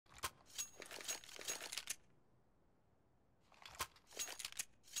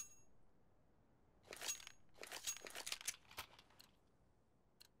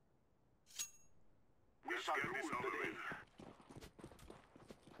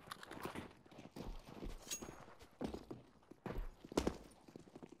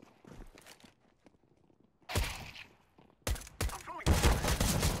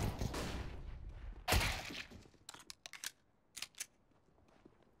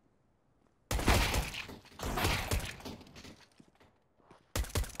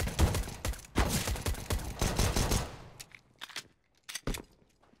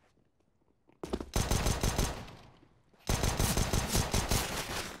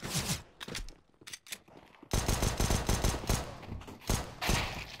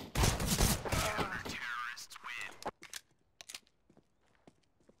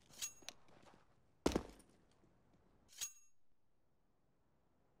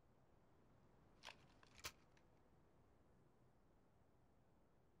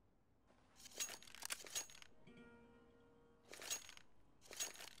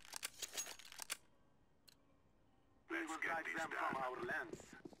Strike them from our lands.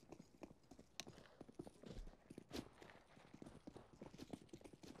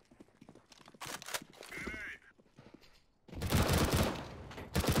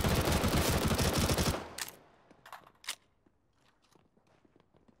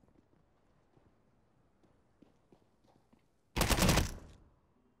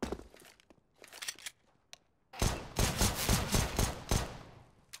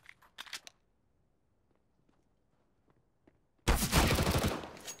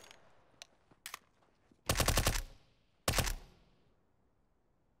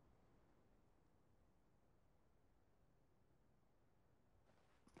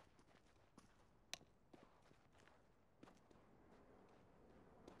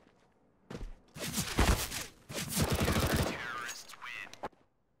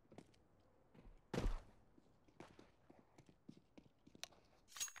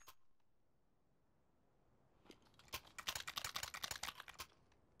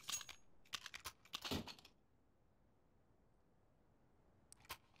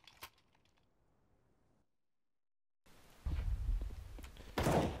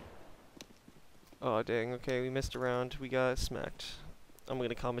 Oh dang, okay, we missed a round. We got smacked. I'm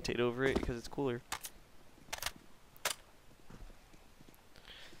gonna commentate over it because it's cooler.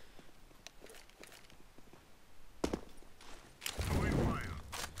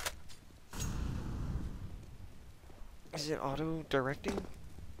 Is it auto-directing?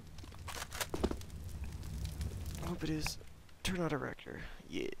 I hope it is. Turn on director.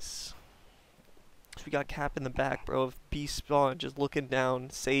 Yes. So we got Cap in the back, bro. Beast spawn, just looking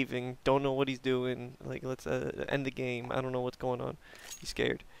down, saving. Don't know what he's doing. Like, let's end the game. I don't know what's going on. He's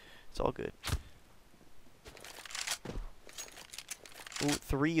scared. It's all good. Ooh,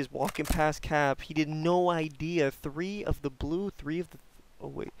 3 is walking past Cap. He did no idea. 3 of the blue, 3 of the... Oh,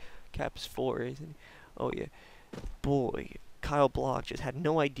 wait. Cap's 4, isn't he? Oh, yeah. Boy, Kyle Block just had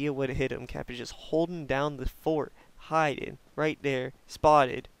no idea what hit him. Cap is just holding down the fort. Hiding. Right there.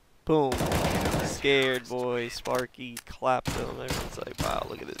 Spotted. Boom. Scared, boy. Sparky clapped him. Everyone's like, wow,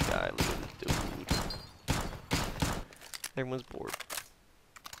 look at this guy. Look at this dude. Everyone's bored.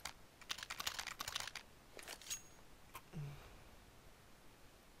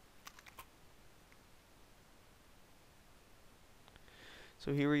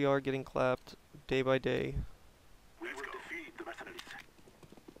 So here we are getting clapped day by day. We will defeat the mercenaries.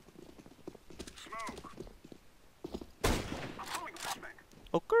 Smoke. I'm throwing a flashbang.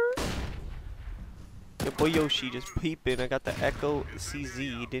 Okay. Your boy Yoshi just peeping. I got the Echo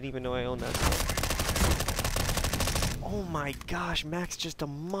CZ. Didn't even know I owned that stuff. Oh my gosh, Max just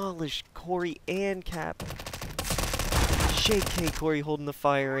demolished Corey and Cap. JK Corey holding the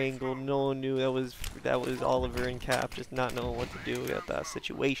fire angle. No one knew that was Oliver and Cap just not knowing what to do at that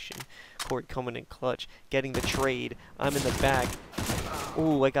situation. Corey coming in clutch, getting the trade. I'm in the back.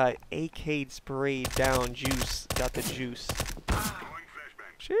 Ooh, I got AK'd sprayed down. Juice. Got the juice.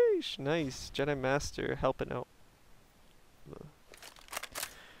 Sheesh, nice. Jedi Master helping out.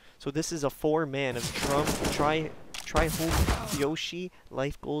 So this is a 4-man of Trump, Tri-Home, Yoshi,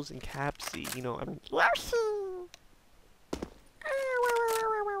 Life Goals, and Capsy. You know, I'm...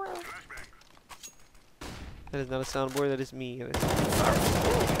 That is not a soundboard, that is me.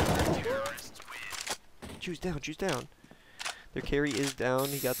 Juice down, juice down. Their carry is down,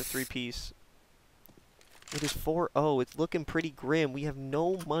 he got the 3-piece. It is 4-0, it's looking pretty grim. We have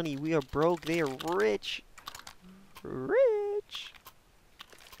no money, we are broke, they are rich. Rich.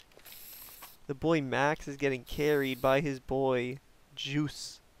 The boy Max is getting carried by his boy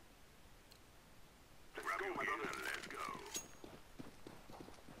Juice.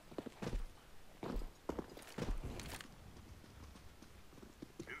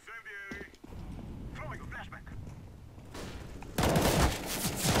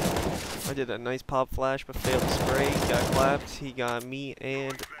 I did a nice pop flash but failed to spray. He got clapped. He got me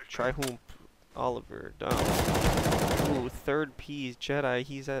and Tri-Hoomp Oliver down. Ooh, 3rd piece Jedi.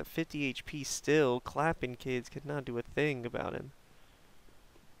 He's at 50 HP still. Clapping kids could not do a thing about him.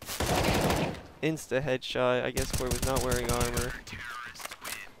 Insta headshot. I guess Corey was not wearing armor.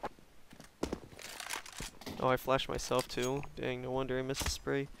 Oh, I flashed myself too. Dang, no wonder I missed the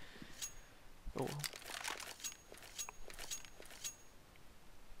spray. Oh well.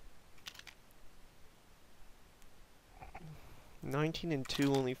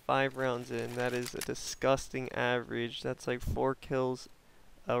 19-2, only 5 rounds in. That is a disgusting average. That's like 4 kills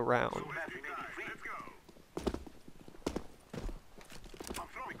a round.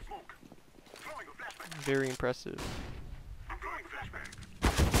 Very impressive. I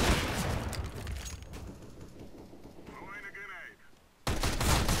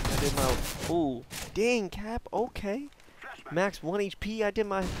did my... Ooh. Dang, Cap. Okay. Max 1 HP. I did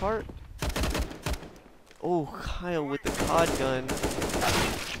my part. Oh, Kyle with the COD gun.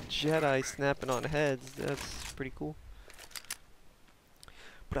 Jedi snapping on heads. That's pretty cool.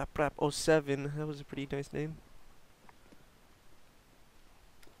 Brap Brap 07. That was a pretty nice name.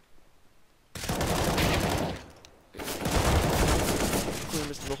 Clear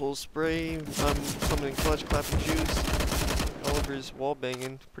missing the whole spray. I'm coming in clutch, clapping juice. Oliver's wall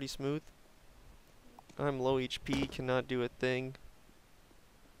banging. Pretty smooth. I'm low HP. Cannot do a thing.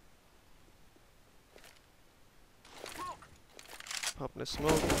 Popping a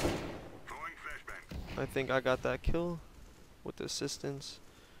smoke. I think I got that kill with the assistance.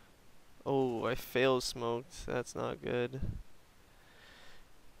 Oh, I failed smoked. That's not good.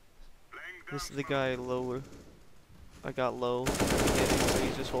 This is the guy lower. I got low at the beginning, so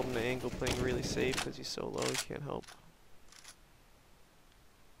he's just holding the angle, playing really safe because he's so low he can't help.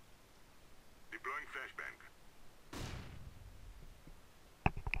 Deploying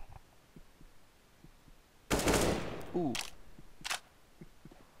flashbang. Ooh.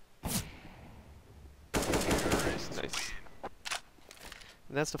 Nice.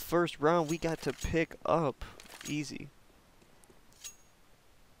 And that's the first round we got to pick up. Easy.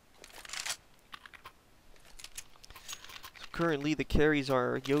 So currently the carries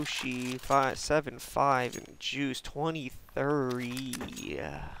are Yoshi 7-5 and Juice 23.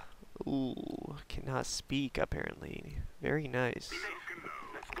 Ooh, cannot speak apparently. Very nice.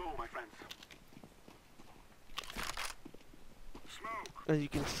 Let's go, my friends. As you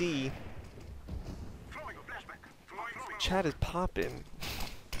can see, chat is popping.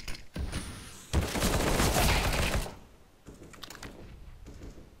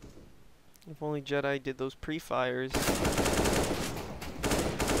 If only Jedi did those pre-fires.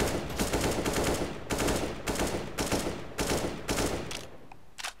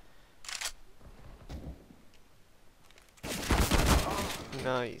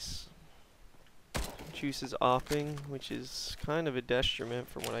 Nice. Juice is offing, which is kind of a detriment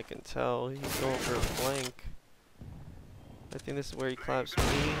from what I can tell. He's going for a flank. I think this is where he claps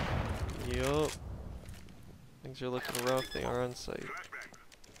me. Yup. Things are looking rough. They are on site.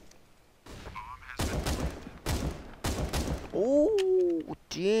 Oh,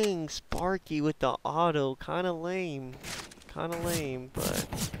 dang. Sparky with the auto. Kind of lame. Kind of lame,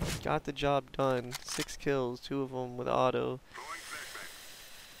 but got the job done. 6 kills, 2 of them with auto.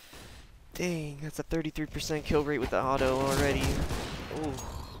 Dang, that's a 33% kill rate with the auto already. Oh,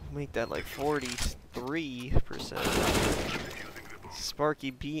 make that like 43%.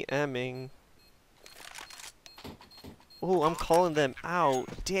 Sparky BMing. Oh, I'm calling them out.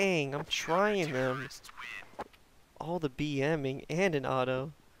 Dang, I'm trying them. All the BMing and an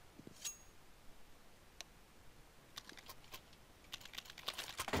auto.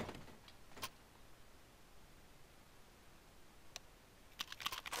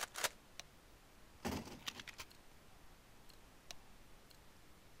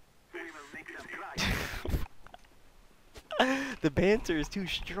 The banter is too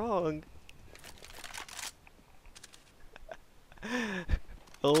strong.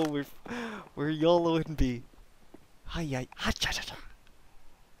 Oh, we're YOLO and B. Hi, ha cha cha cha.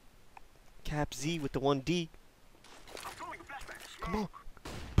 Cap Z with the 1D. Come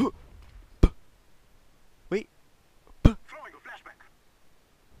on. Wait. Put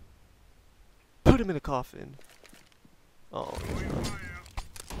him in a coffin. Oh,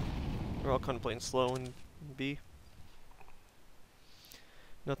 we're all kind of playing slow in B.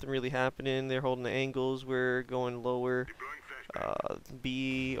 Nothing really happening. They're holding the angles. We're going lower.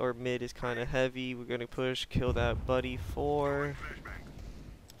 B or mid is kind of heavy. We're gonna push, kill that buddy 4.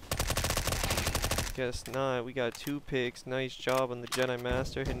 Guess not. We got 2 picks. Nice job on the Jedi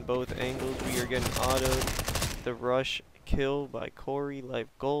Master hitting both angles. We are getting autoed. The rush kill by Corey. Life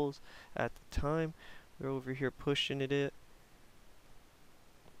goals at the time. We're over here pushing it.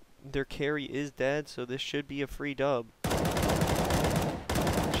 Their carry is dead, so this should be a free dub.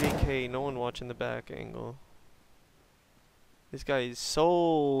 JK, no one watching the back angle. This guy is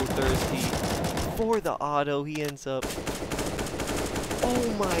so thirsty for the auto. He ends up.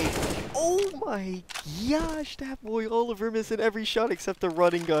 Oh my gosh, that boy Oliver missing every shot except the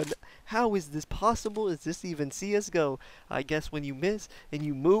running gun. How is this possible? Is this even CSGO? I guess when you miss and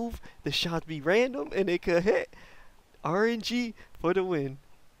you move, the shots be random and it could hit. RNG for the win.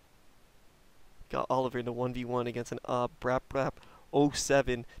 Got Oliver in the 1v1 against an Brap Brap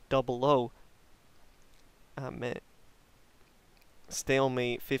 07 00. Ah, man.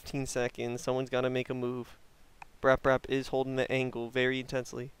 Stalemate, 15 seconds. Someone's got to make a move. Brap Brap is holding the angle very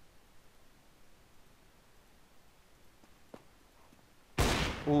intensely.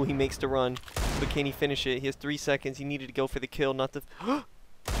 Ooh, he makes the run. but can he finish it? He has 3 seconds. He needed to go for the kill, not the...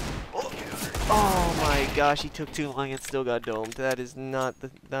 Oh my gosh, he took too long and still got domed. That's not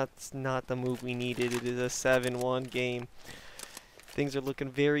the move we needed. It is a 7-1 game. Things are looking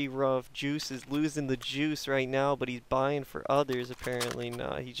very rough. Juice is losing the juice right now, but he's buying for others apparently.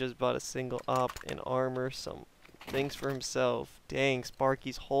 Nah, he just bought a single op and armor, some things for himself. Dang,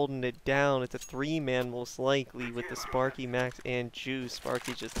 Sparky's holding it down. It's a 3-man most likely with the Sparky, Max, and Juice.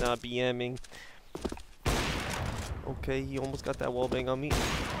 Sparky's just not BMing. Okay, he almost got that wallbang on me.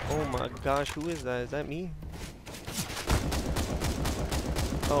 Oh my gosh, who is that? Is that me?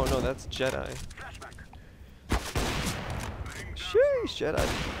 Oh no, that's Jedi. Sheesh, Jedi.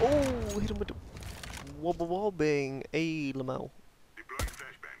 Oh, hit him with the wallbang. Hey, Lamau.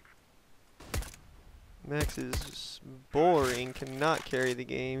 Max is boring, cannot carry the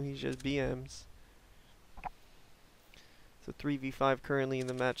game. He's just BMs. So 3v5 currently in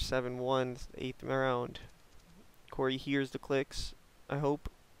the match, 7-1, 8th round. Corey hears the clicks, I hope.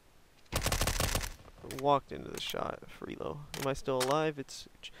 Walked into the shot. Free low. Am I still alive? It's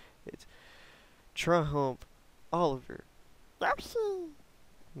Trump, Oliver,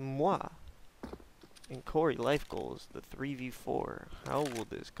 moi, and Corey life goals. The 3v4. How will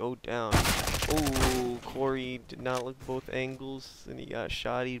this go down? Oh, Corey did not look both angles, and he got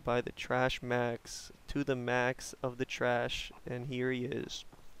shottied by the trash Max to the max of the trash, and here he is.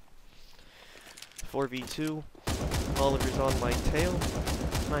 4v2. Oliver's on my tail.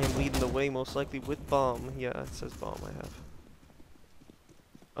 I am leading the way most likely with bomb. Yeah, it says bomb I have.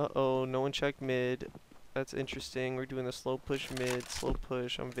 Uh-oh, no one checked mid. That's interesting. We're doing a slow push mid, slow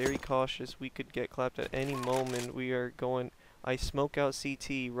push. I'm very cautious. We could get clapped at any moment. We are going... I smoke out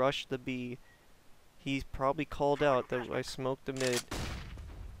CT, rush the B. He's probably called out that I smoked the mid.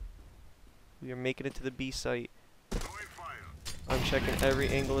 We are making it to the B site. I'm checking every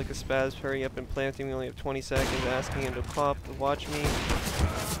angle like a spaz. Hurry up and planting. We only have 20 seconds. Asking him to pop. Watch me.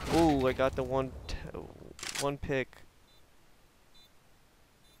 Ooh, I got the one pick.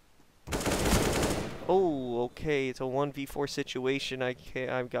 Oh, okay. It's a 1v4 situation.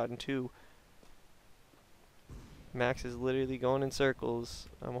 I've gotten 2. Max is literally going in circles.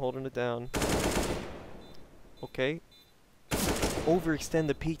 I'm holding it down. Okay. Overextend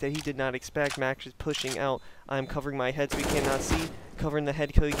the peak that he did not expect. Max is pushing out. I'm covering my head so he cannot see. Covering the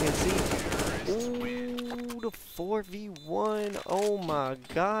head so he can't see. Ooh, the 4v1. Oh my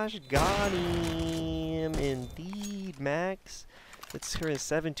gosh. Got him. Indeed, Max. It's here in a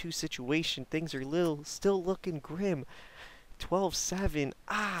 7-2 situation. Things are still looking grim. 12-7.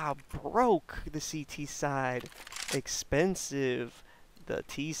 Ah, broke the CT side. Expensive the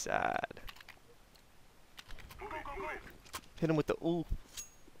T side. Hit him with the ooh.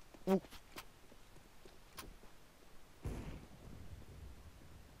 Ooh.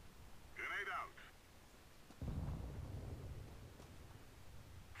 Grenade out.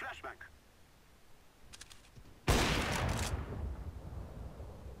 Flashback.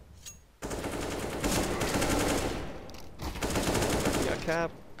 Got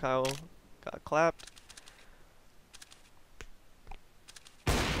cap. Kyle got clapped.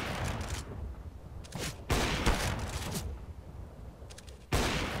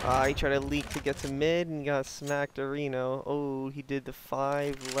 He tried to leak to get to mid and got smacked to Reno. Oh, he did the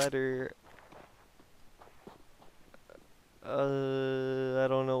 5-letter. I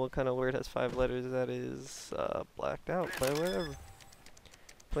don't know what kind of word has 5 letters. That is blacked out, but whatever.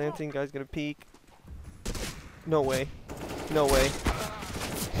 Planting, guy's gonna peek. No way. No way.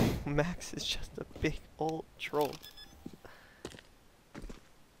 Max is just a big old troll.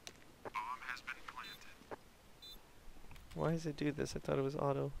 Why does it do this? I thought it was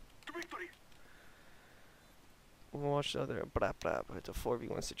auto. We'll watch the other. Blah, blah, blah. It's a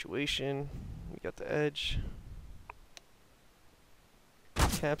 4v1 situation. We got the edge.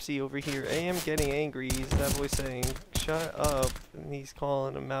 Capsy over here. I am getting angry. He's that boy saying, shut up. And he's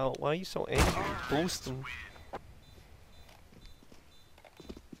calling him out. Why are you so angry? Boost him.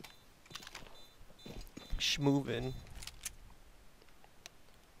 Schmovin'.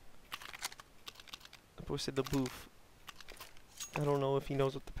 The boy said the booth. I don't know if he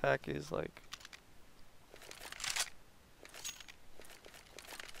knows what the pack is like.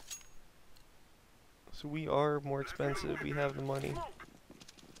 So we are more expensive. We have the money.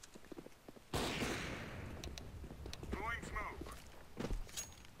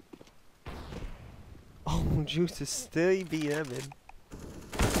 Oh, Juice is still BMing.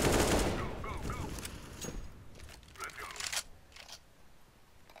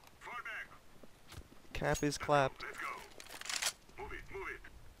 Cap is clapped.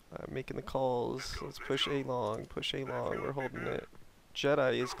 Making the calls. Let's push A long. Push A long. We're holding it.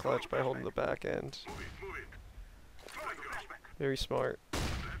 Jedi is clutch by holding the back end. Move it, move it. Very smart. Let's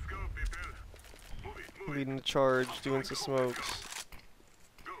go, people. Move it, move it. Leading the charge, doing some smokes.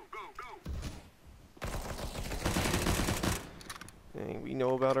 Go, go, go. And we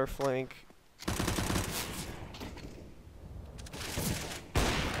know about our flank.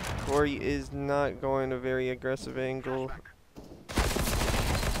 Corey is not going a very aggressive angle.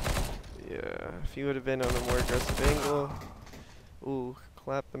 Yeah, if he would have been on a more aggressive angle. Ooh,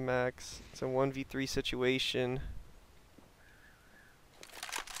 clap the max. It's a 1v3 situation.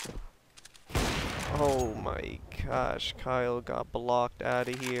 Oh my gosh, Kyle got blocked out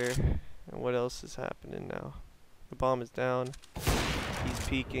of here. And what else is happening now? The bomb is down. He's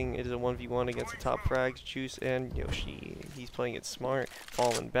peeking. It is a 1v1 against the top frags, Juice and Yoshi. He's playing it smart,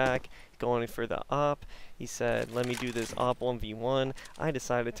 falling back, going for the op. He said, let me do this op 1v1. I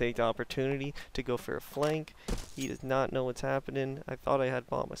decided to take the opportunity to go for a flank. He does not know what's happening. I thought I had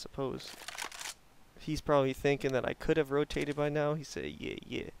bomb, I suppose. He's probably thinking that I could have rotated by now. He said, yeah,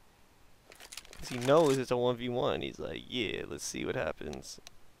 yeah. Because he knows it's a 1v1. He's like, yeah, let's see what happens.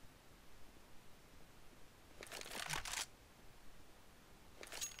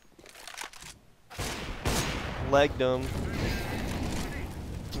 Legged him.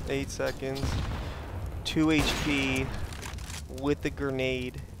 8 seconds. 2 HP with the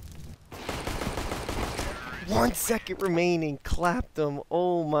grenade. 1 second remaining. Clapped him.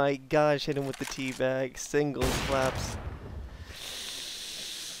 Oh my gosh. Hit him with the teabag. Singles claps.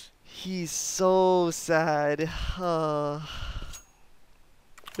 He's so sad. That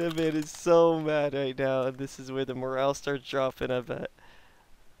man is so mad right now. And this is where the morale starts dropping, I bet.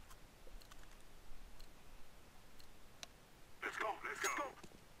 Let's go, let's go.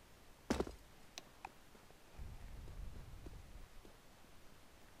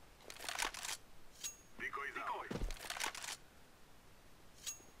 Decoys out.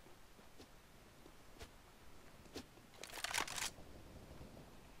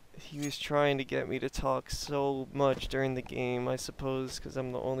 He was trying to get me to talk so much during the game, I suppose, because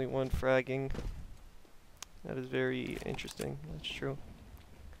I'm the only one fragging. That is very interesting. That's true.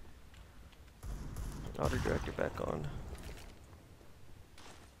 Auto director back on.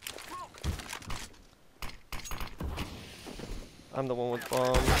 I'm the one with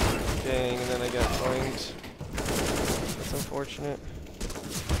bomb. Dang, and then I got flanked. That's unfortunate.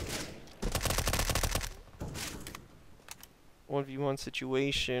 1v1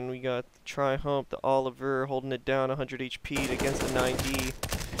 situation. We got the Tri-Hump, the Oliver holding it down 100 HP against the 9D.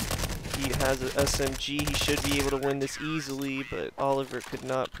 He has an SMG. He should be able to win this easily, but Oliver could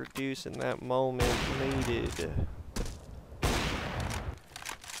not produce in that moment. Mated.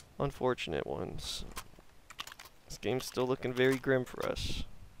 Unfortunate ones. This game's still looking very grim for us.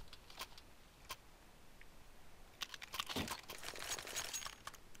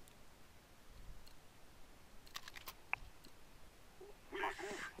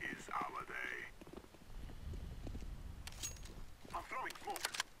 This is our day. I'm throwing smoke.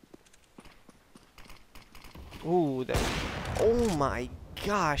 Ooh, that. Oh my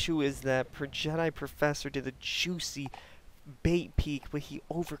gosh, who is that? Jedi Professor did a juicy bait peek, but he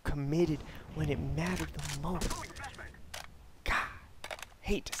overcommitted when it mattered the most. God,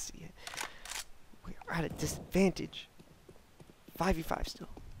 hate to see it. We are at a disadvantage. 5v5 still.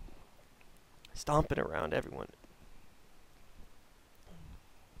 Stomping around everyone.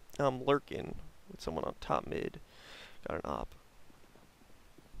 I'm lurking with someone on top mid. Got an op.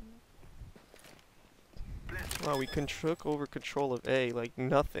 Wow, we took over control of A like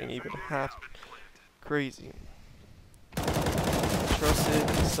nothing even happened. Crazy. Trusted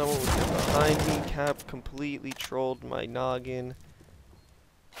someone was behind me. Cap completely trolled my noggin.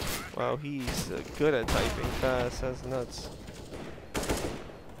 Wow, he's good at typing fast. That's nuts.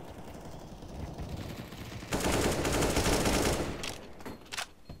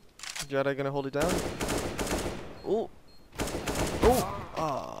 Jedi gonna hold it down? Oh! Oh!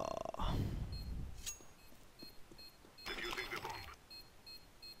 Ah!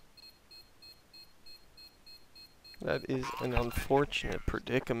 That is an unfortunate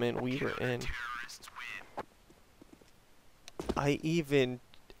predicament we were in. I even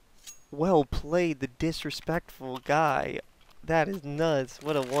well played the disrespectful guy. That is nuts.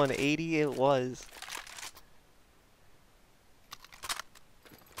 What a 180 it was.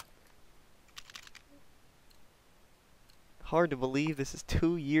 Hard to believe this is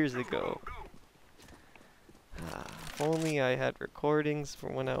 2 years ago. If only I had recordings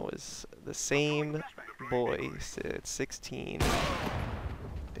from when I was the same boy at 16.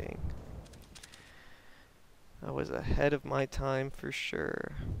 Dang. I was ahead of my time for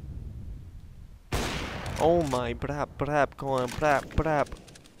sure. Oh my, brap, go on, brap.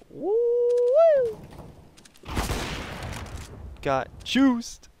 Woo! Got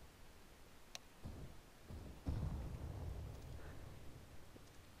juiced.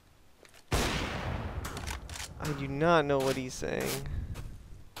 I do not know what he's saying.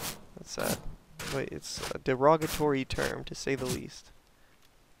 What's that? Wait, it's a derogatory term, to say the least.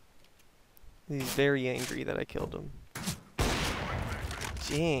 He's very angry that I killed him.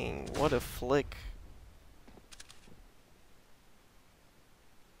 Dang, what a flick.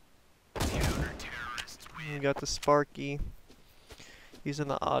 We got the Sparky. Using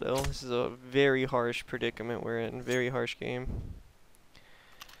the auto. This is a very harsh predicament we're in. Very harsh game.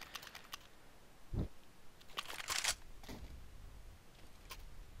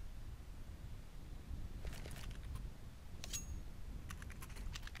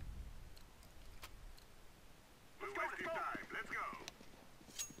 Let's go.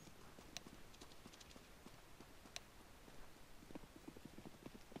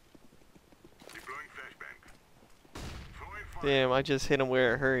 Deploying flashbang. Throwing fire. Damn, I just hit him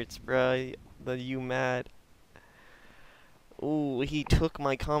where it hurts, bruh. The you mad. Ooh, he took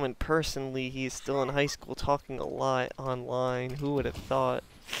my comment personally. He's still in high school talking a lot online. Who would have thought?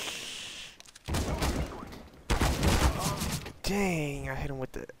 Dang, I hit him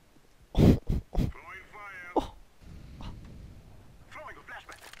with the... Throwing fire. Throwing a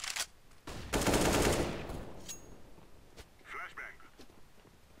flashbang. Flashbang.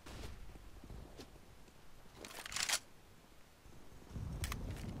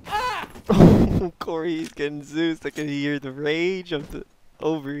 Corey's getting Zeus. I can hear the rage of the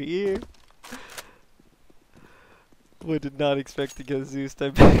over here. Would did not expect to get Zeus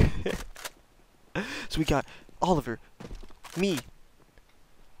type. So we got Oliver, me,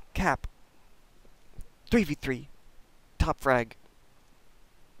 Cap, 3v3, top frag,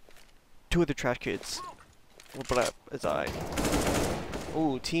 2 other trash kids. What up? As I.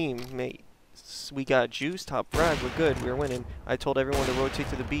 Ooh, team mate. We got juice, top frag. We're good. We're winning. I told everyone to rotate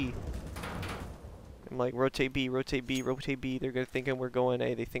to the B. I'm like, rotate B, rotate B, rotate B. They're gonna thinking we're going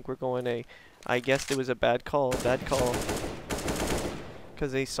A. They think we're going A. I guess it was a bad call. Bad call.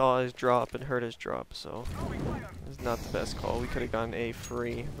 Because they saw us drop and heard us drop. So it's not the best call. We could have gone A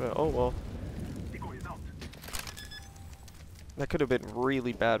free. But oh well. That could have been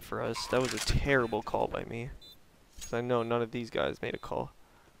really bad for us. That was a terrible call by me. Because I know none of these guys made a call.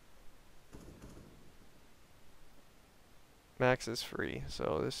 Max is free.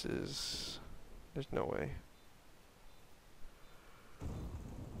 So this is... There's no way.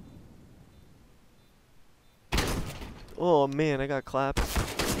 Oh man, I got clapped.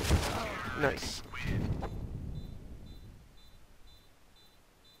 Nice.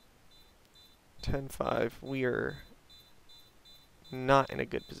 10-5. We are not in a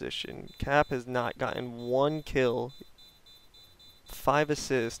good position. Cap has not gotten 1 kill. 5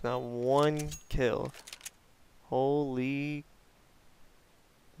 assists, not 1 kill. Holy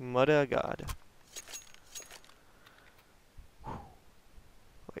mother of God.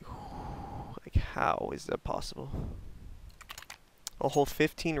 Like how is that possible? A whole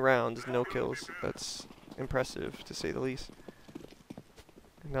 15 rounds, no kills. That's impressive, to say the least.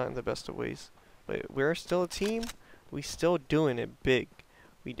 Not in the best of ways. But we're still a team. We still doing it big.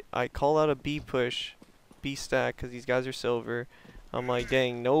 I call out a B push, B stack, because these guys are silver. I'm like,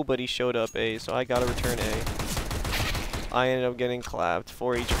 dang, nobody showed up A, so I gotta return A. I ended up getting clapped.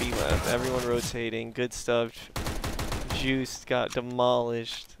 4 HP left. Everyone rotating. Good stuff. Juice got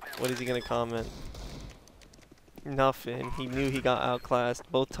demolished. What is he gonna comment? Nothing. He knew he got outclassed.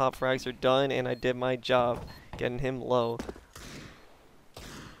 Both top frags are done, and I did my job getting him low.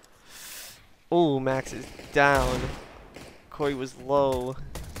 Oh, Max is down. Corey was low,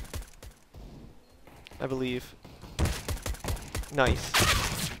 I believe. Nice.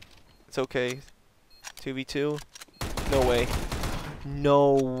 It's okay. 2v2. No way.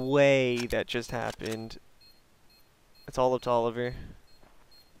 No way that just happened. It's all up to Oliver.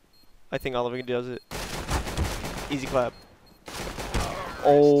 I think Oliver does it. Easy clap.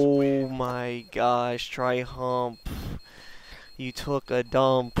 Oh my gosh, try hump. You took a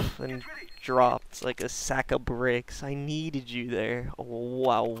dump and dropped like a sack of bricks. I needed you there. Oh,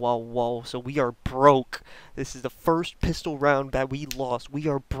 wow, wow, wow. So we are broke. This is the first pistol round that we lost. We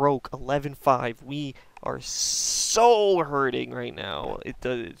are broke. 11-5. We are so hurting right now.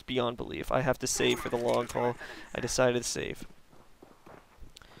 It's beyond belief. I have to save for the long haul. I decided to save.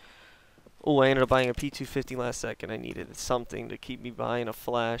 Oh, I ended up buying a P250 last second. I needed something to keep me buying a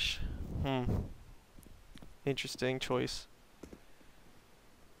flash. Interesting choice.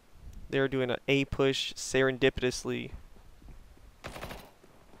 They were doing an A push serendipitously.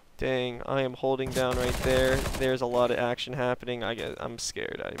 Dang, I am holding down right there. There's a lot of action happening. I'm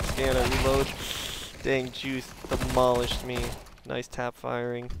scared. I'm scared. I reload. Dang, Juice demolished me. Nice tap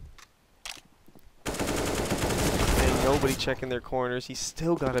firing. And nobody checking their corners. He's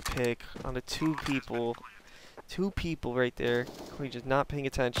still got a pick on the two people. Two people right there. He's just not paying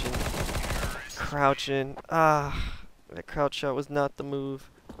attention. Crouching. Ah, that crouch shot was not the move.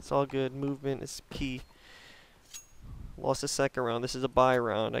 It's all good. Movement is key. Lost a second round. This is a buy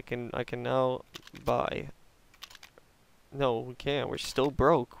round. I can now buy. No, we can't. We're still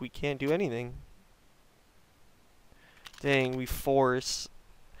broke. We can't do anything. Dang, we force.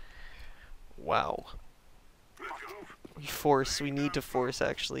 Wow. We need to force,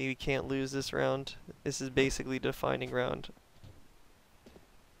 actually. We can't lose this round. This is basically the defining round.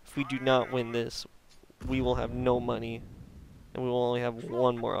 If we do not win this, we will have no money. And we will only have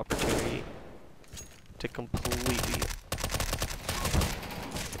one more opportunity to completely...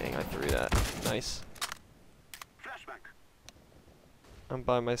 Dang, I threw that. Nice. I'm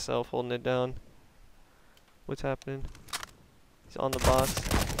by myself holding it down. What's happening? He's on the box.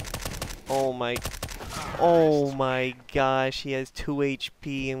 Oh my gosh, he has 2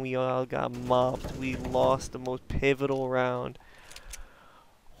 HP and we all got mopped. We lost the most pivotal round.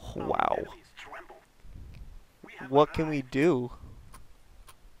 Wow. What can we do?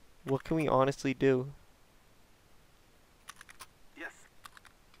 What can we honestly do?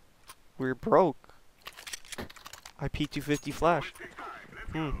 We're broke. IP250 flash.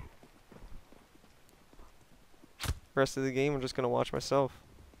 Rest of the game, I'm just gonna watch myself.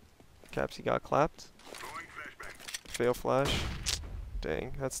 Capsy got clapped. Fail flash.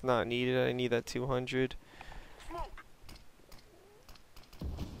 Dang, that's not needed. I need that 200.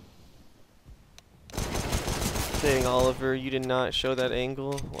 Dang, Oliver, you did not show that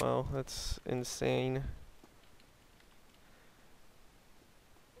angle. Wow, that's insane.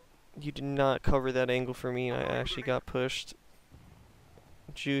 You did not cover that angle for me, and I actually got pushed.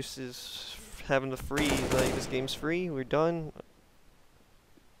 Juice is having the free. Like, this game's free. We're done.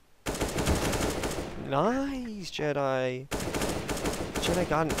 Nice, Jedi. Jedi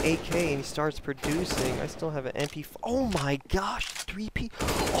got an AK and he starts producing. I still have an MP. Oh my gosh, 3P.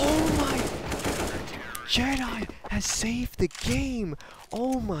 Oh my. Jedi has saved the game.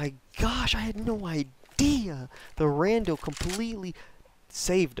 Oh my gosh, I had no idea. The rando completely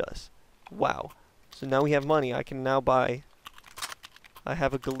saved us. Wow. So now we have money. I can now buy. I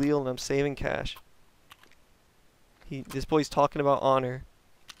have a Galil and I'm saving cash. This boy's talking about honor.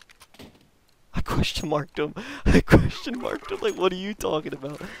 I question marked him. I question marked him. Like, what are you talking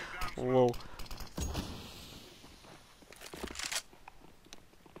about? Whoa.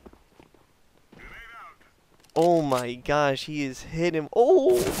 Oh my gosh, he is hit him.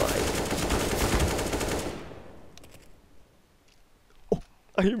 Oh my. Oh,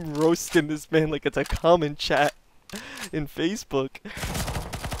 I am roasting this man like it's a common chat in Facebook.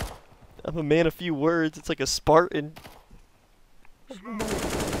 I'm a man of few words. It's like a Spartan.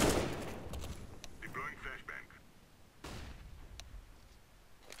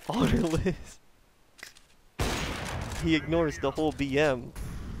 Honorless. He ignores the whole BM.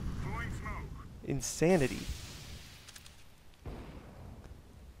 Insanity.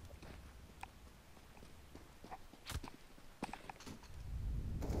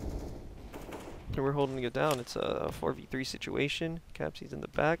 And we're holding it down. It's a 4v3 situation. Capsy's in the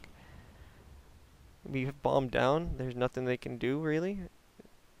back. We have bombed down. There's nothing they can do, really.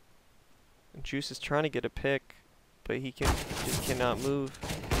 Juice is trying to get a pick, but he just cannot move.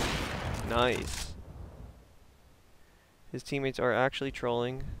 Nice. His teammates are actually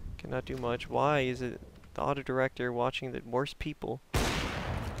trolling. Cannot do much. Why is it the auto director watching the worst people?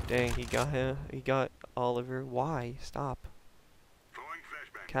 Dang, he got him. He got Oliver. Why? Stop.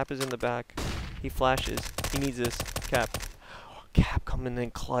 Cap is in the back. He flashes. He needs this. Cap. Cap coming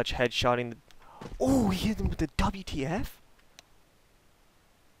in clutch, headshotting the... Oh, he hit him with the WTF?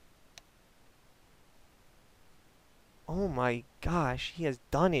 Oh my gosh, he has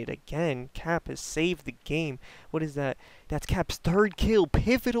done it again. Cap has saved the game. What is that? That's Cap's third kill.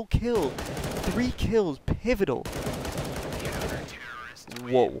 Pivotal kill. 3 kills. Pivotal.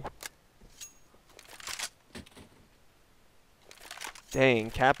 Whoa.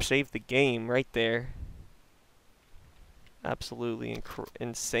 Dang, Cap saved the game right there. Absolutely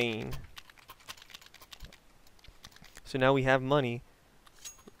insane. So now we have money.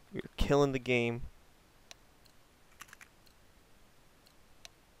 We're killing the game.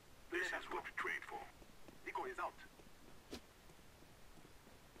 This is what to trade for. Nico is out.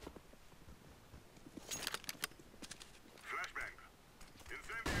 Flashbang.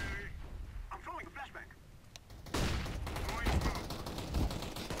 Incendiary. I'm throwing a flashbang. Throwing smoke.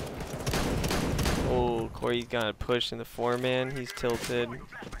 Oh, Corey's got a push in the 4-man. He's tilted.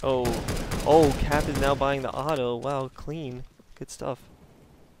 Oh, oh, Cap is now buying the auto. Wow, clean. Good stuff.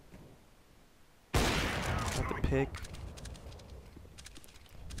 Got the pick.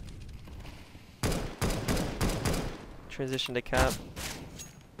 Transition to Cap.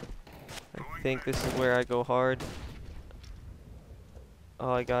 I think this is where I go hard.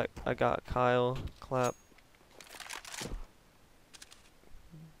 Oh, I got Kyle. Clap.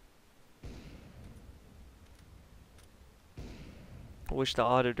 I wish the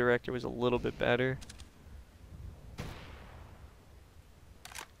auto director was a little bit better.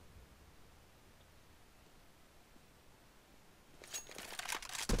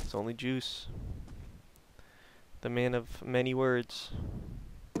 It's only Juice. The man of many words.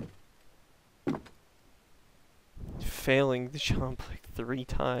 Failing the jump like 3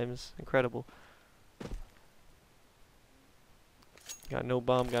 times. Incredible. Got no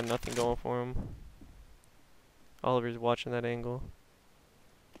bomb, got nothing going for him. Oliver's watching that angle.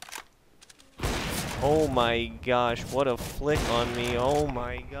 Oh my gosh, what a flick on me. Oh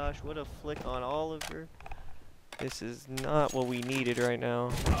my gosh, what a flick on Oliver. This is not what we needed right now.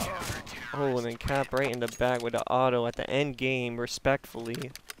 Oh, and then Cap right in the back with the auto at the end game,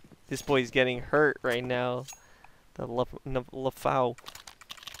 respectfully. This boy's getting hurt right now. The Lafau.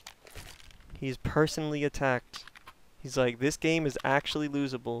 He's personally attacked. He's like, this game is actually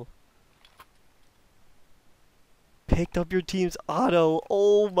losable. Picked up your team's auto.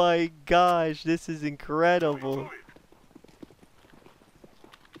 Oh my gosh, this is incredible.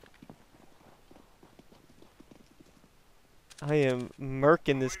 I am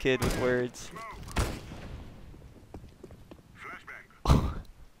murking this kid with words.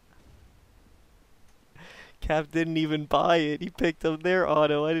 Cap didn't even buy it. He picked up their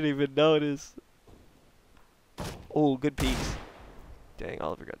auto. I didn't even notice. Oh, good peeks. Dang,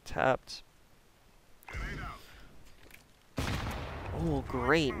 Oliver got tapped. Oh,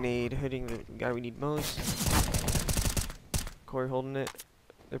 great nade. Hitting the guy we need most. Corey holding it.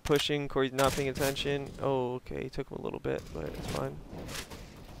 They're pushing. Corey's not paying attention. Oh, okay. Took him a little bit, but it's fine.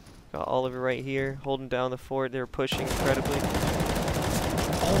 Got Oliver right here, holding down the fort. They're pushing incredibly.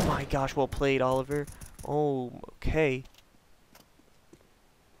 Oh my gosh, well played, Oliver. Oh, okay.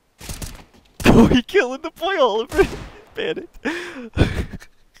 Corey killing the boy, Oliver. Ban it.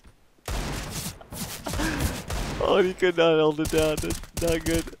 Oh, he could not hold it down. That's not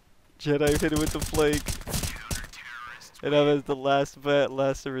good. Jedi hit him with the flank. And I'm as the last bet,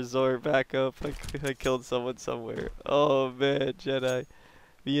 last resort, back up. I killed someone somewhere. Oh man, Jedi.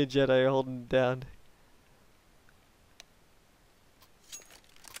 Me and Jedi are holding it down.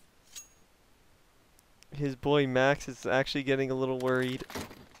 His boy Max is actually getting a little worried.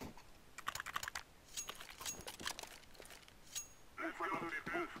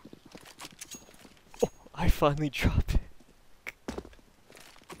 Oh, I finally dropped it.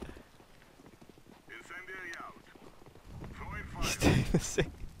 He's doing the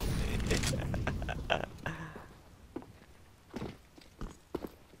same.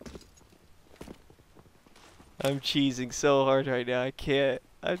 I'm cheesing so hard right now. I can't.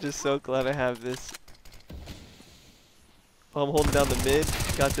 I'm just so glad I have this. Oh, I'm holding down the mid.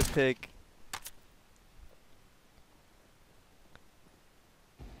 Got the pick.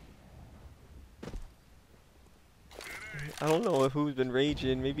 I don't know who's been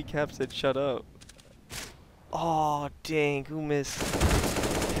raging. Maybe Cap said shut up. Oh, dang. Who missed?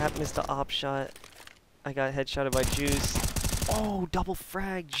 Cap missed the op shot. I got headshotted by Juice. Oh, double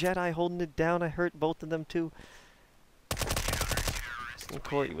frag. Jedi holding it down. I hurt both of them too. And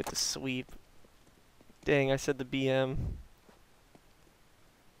Corey with the sweep. Dang, I said the BM.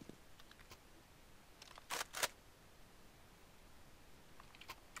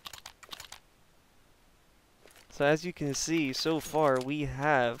 So as you can see, so far we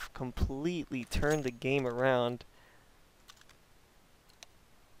have completely turned the game around.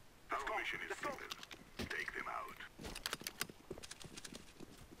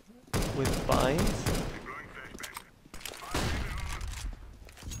 With binds?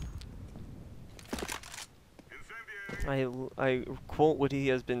 I quote what he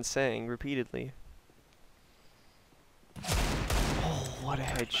has been saying repeatedly. Oh, what a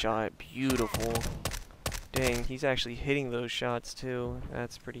headshot. Beautiful. Dang, he's actually hitting those shots too.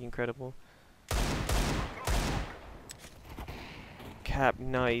 That's pretty incredible. Cap,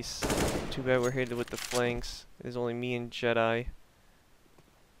 nice. Too bad we're hit with the flanks. There's only me and Jedi.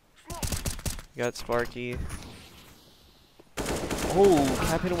 Got Sparky. Oh,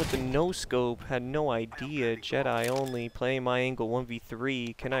 Cap hit him with the no-scope. Had no idea. Jedi only. Playing my angle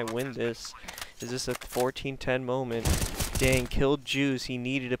 1v3. Can I win this? Is this a 14-10 moment? Dang, killed Juice. He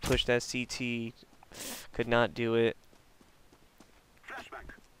needed to push that CT. Could not do it.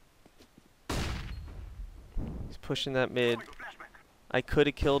 Flashback. He's pushing that mid. Throwing a flashback. I could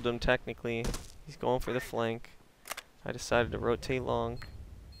have killed him technically. He's going for the flank. I decided to rotate long.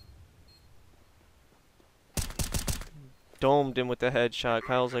 Domed him with the headshot.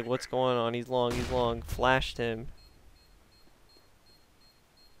 Kyle's like, what's going on? He's long, he's long. Flashed him.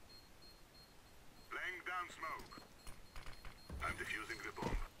 Laying down smoke. I'm defusing the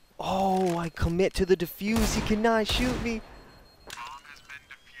bomb. Oh, I commit to the defuse. He cannot shoot me. Bomb has been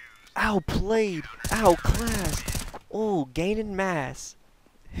defused. Outplayed. Outclassed. Oh, gaining mass.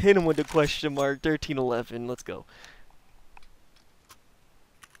 Hit him with the question mark. 13-11. Let's go.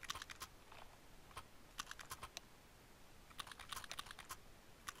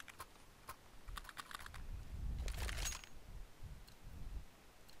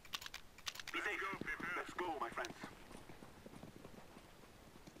 Let's go, my friends.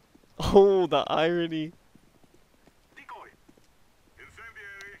 Oh, the irony. Decoy.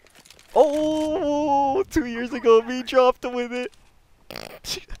 Incendiary. Oh, 2 years ago, me dropped him with it.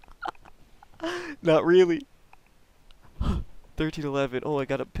 Not really. 13-11. Oh, I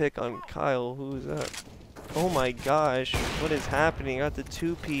got a pick on Kyle. Who is that? Oh my gosh. What is happening? I got the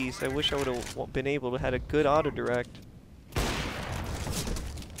two-piece. I wish I would have been able to had a good auto-direct.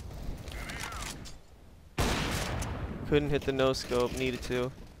 Couldn't hit the no-scope. Needed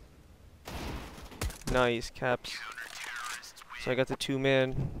to. Nice. Caps. So I got the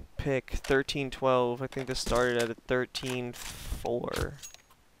two-man pick. 13-12. I think this started at a 13-4.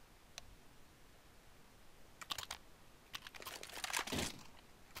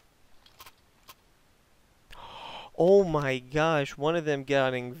 Oh my gosh, one of them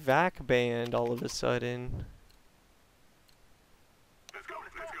getting vac banned all of a sudden. Let's go,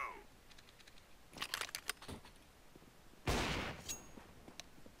 let's go.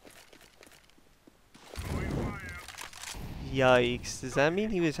 Throwing fire. Yikes. Does that mean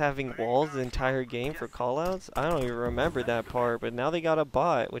he was having walls the entire game for callouts? I don't even remember that part, but now they got a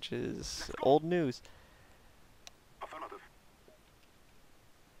bot, which is old news. Affirmative.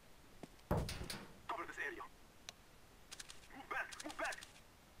 Cover this area. Move back, move back.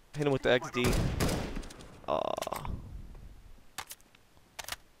 Hit him with the XD. Aw.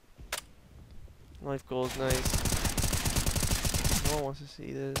 Life goal is nice. No one wants to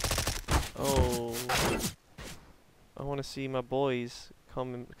see this. Oh. I want to see my boys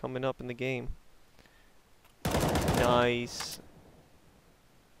coming up in the game. Nice.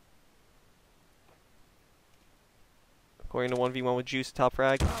 According to 1v1 with Juice, top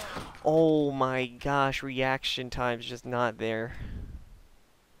frag. Oh my gosh, reaction time's just not there.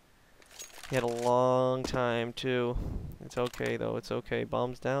 He had a long time too. It's okay though, it's okay.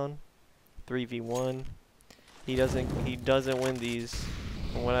 Bombs down. 3v1. He doesn't win these.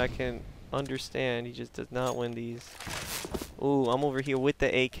 From what I can understand, he just does not win these. Ooh, I'm over here with the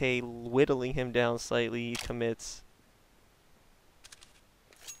AK, whittling him down slightly. He commits.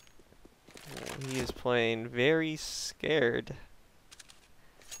 He is playing very scared.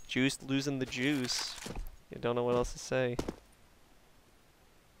 Juice losing the juice. I don't know what else to say.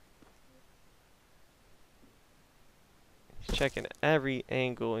 He's checking every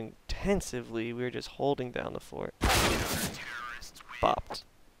angle intensively. We're just holding down the fort. Bopped.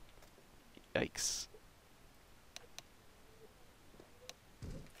 Yikes.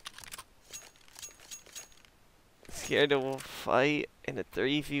 Scared to fight in a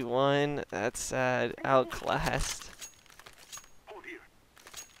 3v1. That's sad. Outclassed. Hold here.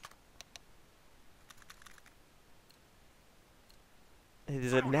 It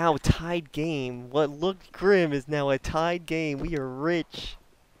is a now tied game. What looked grim is now a tied game. We are rich.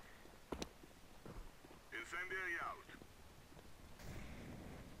 Incendiary out.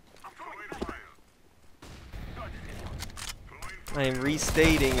 I'm throwing fire. I am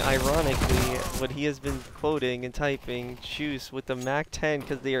restating, ironically, what he has been quoting and typing. Juice with the Mac 10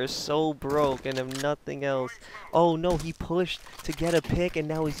 because they are so broke and have nothing else. Oh no, he pushed to get a pick and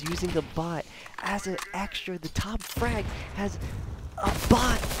now is using the bot as an extra. The top frag has a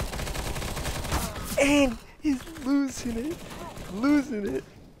bot and he's losing it. Losing it.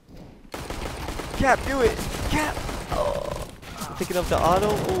 Cap, do it. Cap. Oh. Picking up the auto.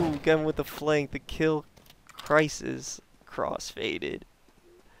 Oh, got him with the flank. The kill crisis. Cross-faded.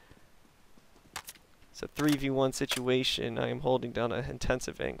 It's a 3v1 situation. I am holding down an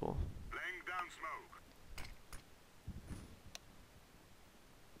intensive angle. Laying down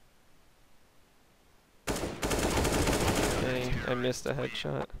smoke. Dang, I missed a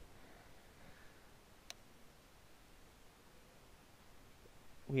headshot.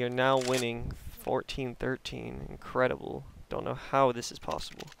 We are now winning 14-13. Incredible. Don't know how this is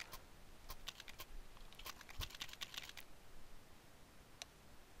possible.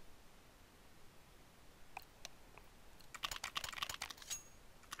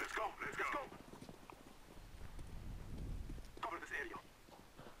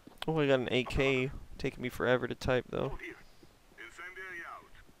 Oh, I got an AK. Taking me forever to type though. Move here. Incendiary out.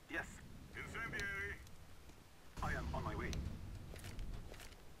 Yes. Incendiary. I am on my way.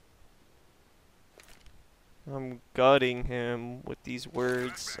 I'm gutting him with these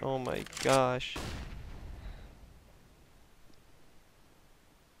words. Oh my gosh.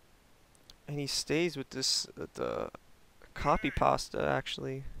 And he stays with this, the copy pasta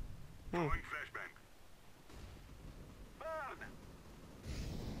actually. Throwing flashbang. Burn.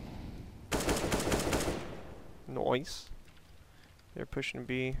 Nice. They're pushing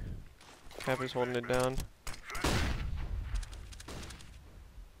B. Cap is holding it down.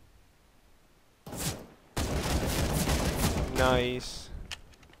 Nice.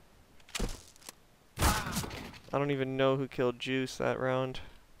 I don't even know who killed Juice that round.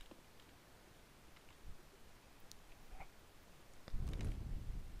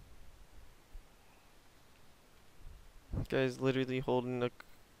 Guy's literally holding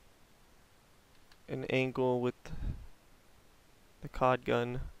an angle with the COD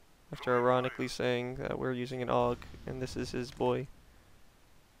gun after ironically saying that we're using an AUG and this is his boy.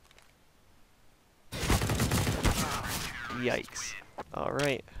 Yikes.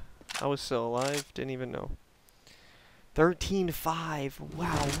 Alright. I was still alive, didn't even know. 13-5.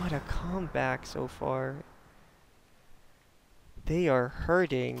 Wow, what a comeback so far. They are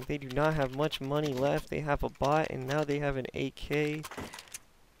hurting. They do not have much money left. They have a bot and now they have an AK.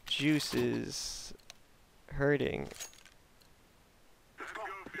 Juice is hurting. Let's go.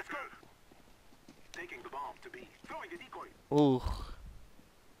 Let's go. Taking the bomb to B. Throwing a decoy. Ooh.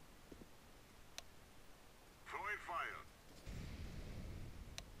 Throwing fire.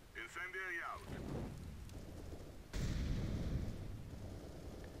 Incendiary out.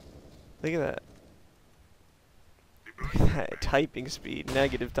 Look at that. Look at that typing speed.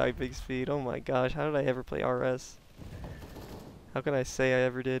 Negative typing speed. Oh my gosh. How did I ever play RS? How can I say I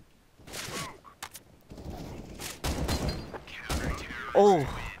ever did? Oh!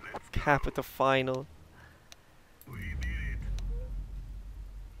 Cap at the final. We did it.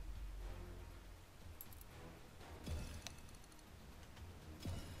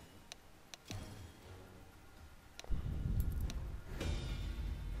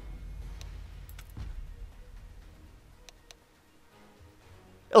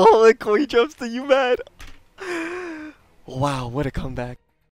 Oh, the coin jumps to you, mad. Wow, what a comeback.